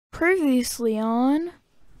Previously on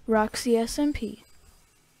Roxy SMP.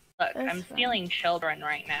 Look, I'm stealing children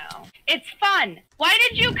right now. It's fun! Why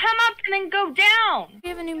did you come up and then go down? We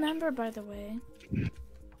have a new member, by the way.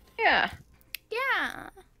 Yeah. Yeah.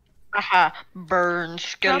 Aha, burn,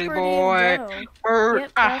 Skelly Property boy. of Doe. Burn,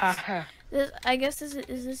 Yep, aha. I guess is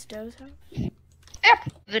this Doe's house?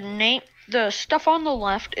 Yep. The stuff on the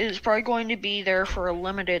left is probably going to be there for a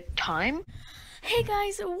limited time. Hey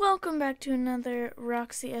guys, welcome back to another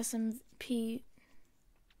Roxy SMP.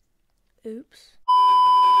 Oops.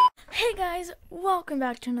 Hey guys, welcome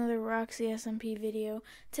back to another Roxy SMP video.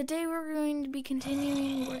 Today we're going to be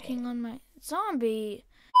continuing working on my zombie.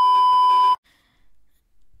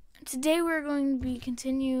 Today we're going to be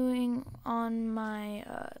continuing on my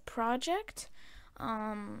project,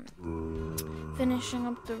 finishing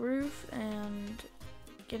up the roof and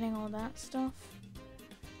getting all that stuff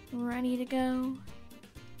ready to go.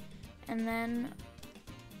 And then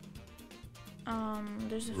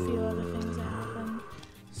there's a few other things that happen,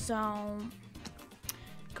 so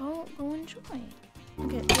go enjoy.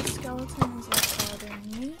 Okay, this skeleton is like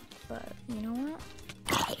bothering me, but you know what?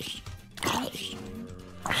 That's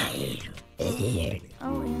fine.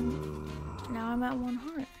 Oh, and now I'm at 1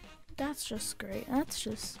 heart. That's just great. That's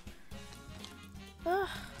just...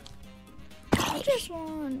 I just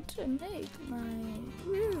want to make my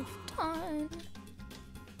roof done.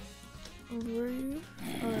 Roof,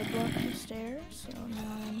 or block the stairs, so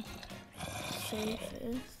now I'm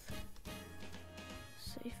safest.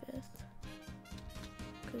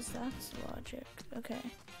 Because that's logic. Okay.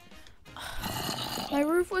 My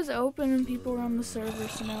roof was open and people were on the server,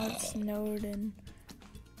 so now it's snowed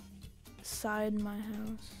inside my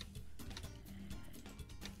house.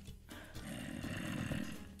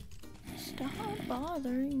 Stop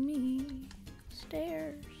bothering me.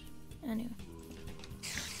 Stairs. Anyway.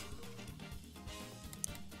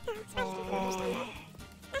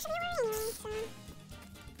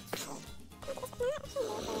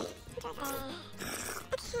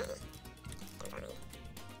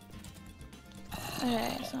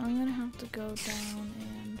 Okay, so I'm gonna have to go down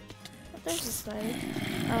and there's a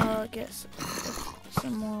spike. Get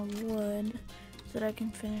some more wood so that I can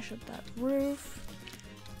finish up that roof,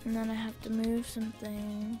 and then I have to move some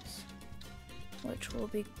things, which will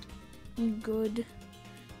be good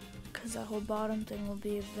because that whole bottom thing will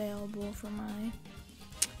be available for my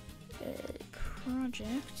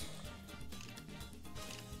project.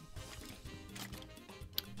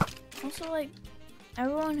 Also, like,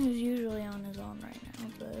 everyone who's usually on is on right now,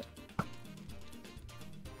 but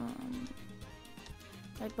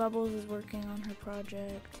like Bubbles is working on her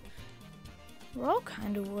project. We're all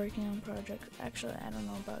kind of working on projects. Actually, I don't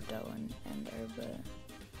know about Doe and Ender, but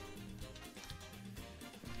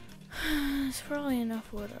it's probably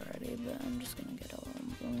enough wood already, but I'm just gonna get a little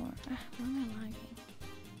more. Why am I lagging?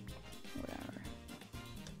 Whatever.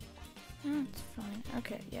 That's fine.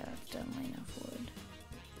 Okay, yeah, that's definitely enough wood.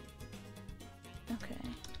 Okay.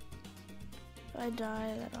 If I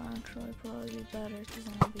die, that'll actually probably be better because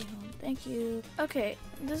then I'll be home. Thank you. Okay,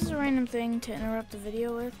 this is a random thing to interrupt the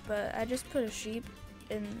video with, but I just put a sheep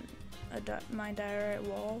in my diorite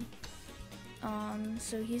wall.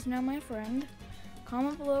 So he's now my friend.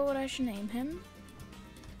 Comment below what I should name him.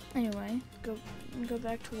 Anyway, go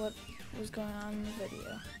back to what was going on in the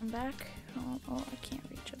video. I'm back. Oh, I can't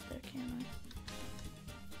reach up there, can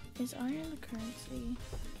I? Is iron the currency?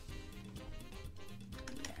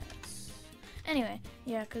 Yes. Anyway,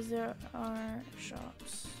 yeah, because there are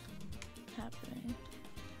shops happening.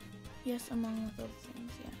 Yes, among other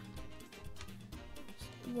things, yeah.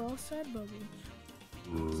 Well said, Bubbles.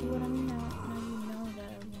 See what I mean? Now you know that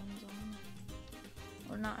everyone's on.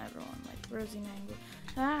 Or not everyone, like Rosie Mango.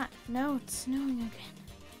 Ah, no, it's snowing again.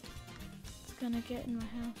 It's gonna get in my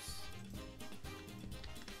house.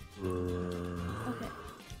 Okay.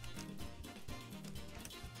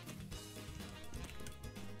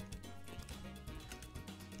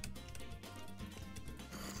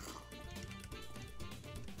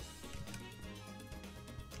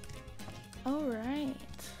 Alright.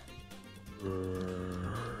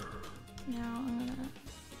 Now I'm gonna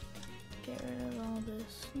get rid of all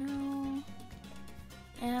this snow.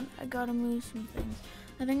 And I gotta move some things.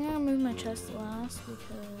 I think I'm gonna move my chest last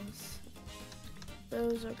because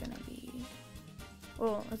those are gonna be,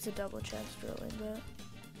 well, it's a double chest really, but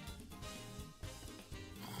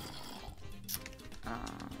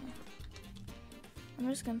I'm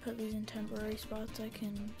just gonna put these in temporary spots. I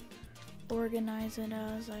can organize it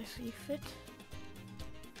as I see fit.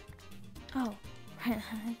 Oh, right,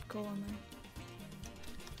 I had coal in there.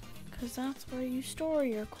 Because that's where you store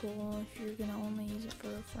your coal if you're gonna only use it for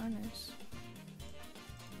a furnace.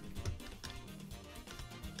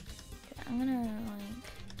 I'm gonna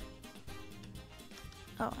like.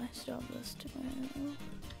 Oh, I still have this to move.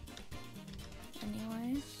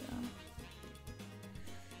 Anyway, so.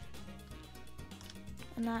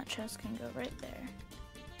 And that chest can go right there.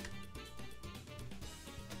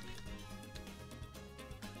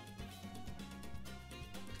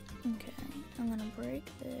 Okay, I'm gonna break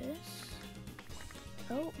this.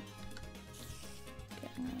 Oh. Okay,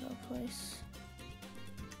 I'm gonna go place.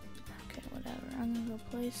 Okay, whatever. I'm gonna go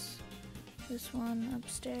place this one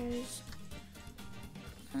upstairs.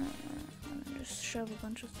 I'm gonna just shove a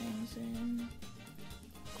bunch of things in.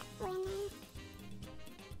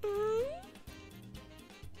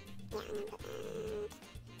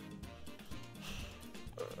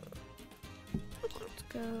 Let's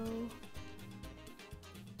go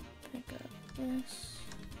pick up this.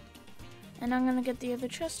 And I'm gonna get the other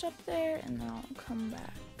chest up there and then I'll come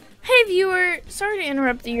back. Hey viewer, sorry to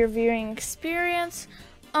interrupt your viewing experience.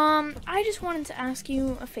 I just wanted to ask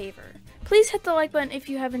you a favor. Please hit the like button if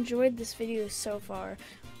you have enjoyed this video so far.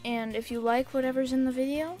 And if you like whatever's in the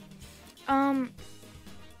video.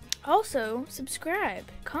 Also, subscribe.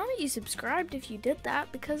 Comment you subscribed if you did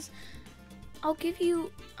that because I'll give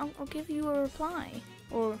you a reply.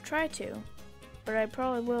 Or try to. But I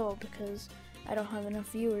probably will because I don't have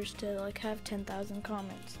enough viewers to like have 10,000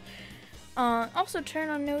 comments. Also turn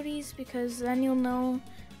on noties because then you'll know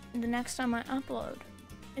the next time I upload.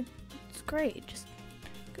 It's great. Just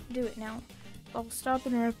do it now. I'll stop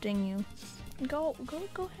interrupting you. Go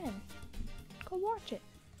ahead. Go watch it.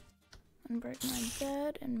 Unbreak my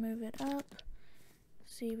bed and move it up.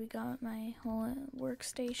 See, we got my whole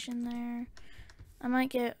workstation there. I might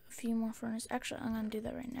get a few more furnaces. Actually, I'm gonna do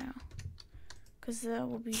that right now. Because that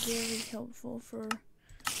will be very helpful for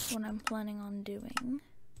what I'm planning on doing.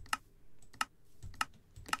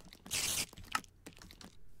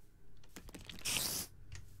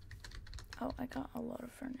 Oh, I got a lot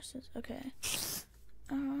of furnaces. Okay.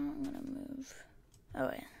 I'm gonna move. Oh,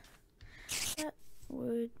 wait. That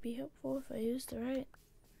would be helpful if I used the right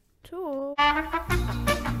tool.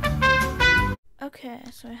 Okay,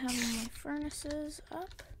 so I have all my furnaces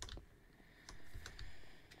up.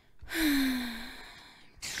 I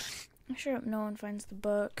sure hope no one finds the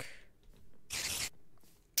book.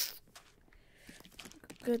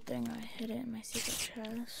 Good thing I hid it in my secret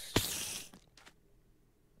chest.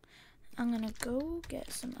 I'm gonna go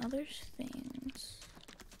get some other things.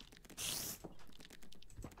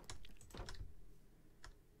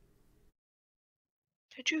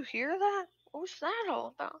 Did you hear that? What was that all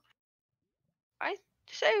about? I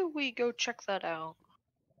say we go check that out.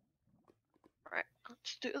 Alright,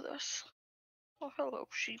 let's do this. Oh, hello,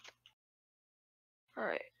 sheep.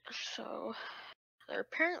 Alright, so there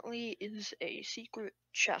apparently is a secret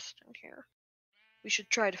chest in here. We should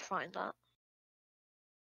try to find that.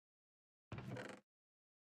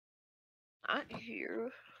 Not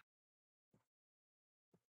here.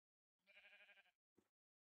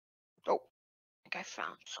 Oh, I think I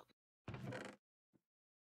found something.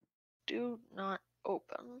 Do not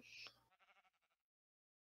open.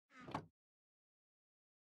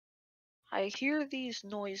 I hear these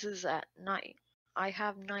noises at night. I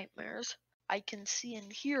have nightmares. I can see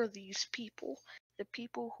and hear these people. The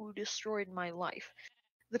people who destroyed my life.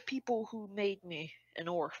 The people who made me an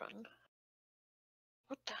orphan.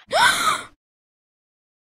 What the?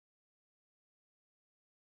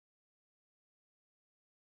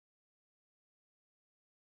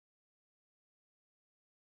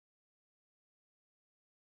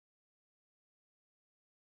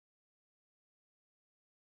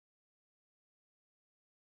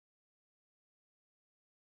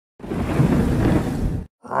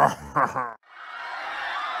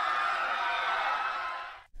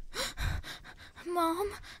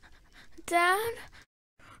 Mom? Dad?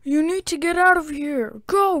 You need to get out of here.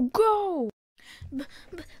 Go, go.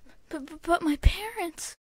 But my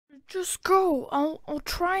parents. Just go. I'll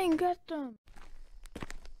try and get them.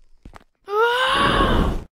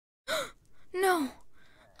 Ah! No.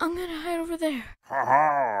 I'm gonna hide over there.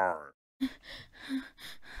 Oh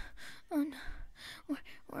no.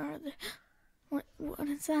 Where are they? What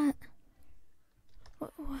is that?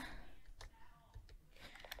 What?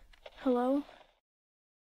 Hello?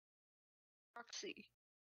 Roxy.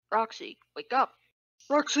 Roxy, wake up.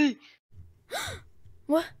 Roxy!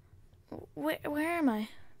 What? Where am I?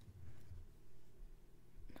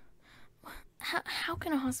 How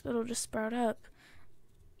can a hospital just sprout up?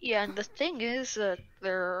 Yeah, and the thing is that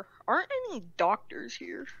there aren't any doctors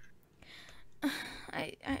here.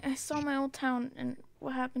 I saw my old town and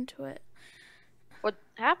what happened to it. What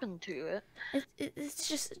happened to it? It's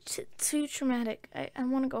just too traumatic. I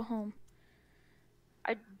want to go home.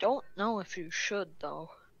 I don't know if you should, though.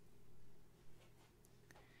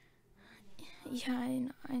 Yeah,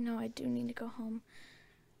 I know I do need to go home.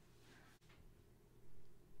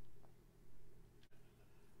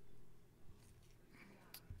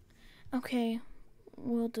 Okay,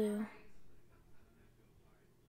 will do.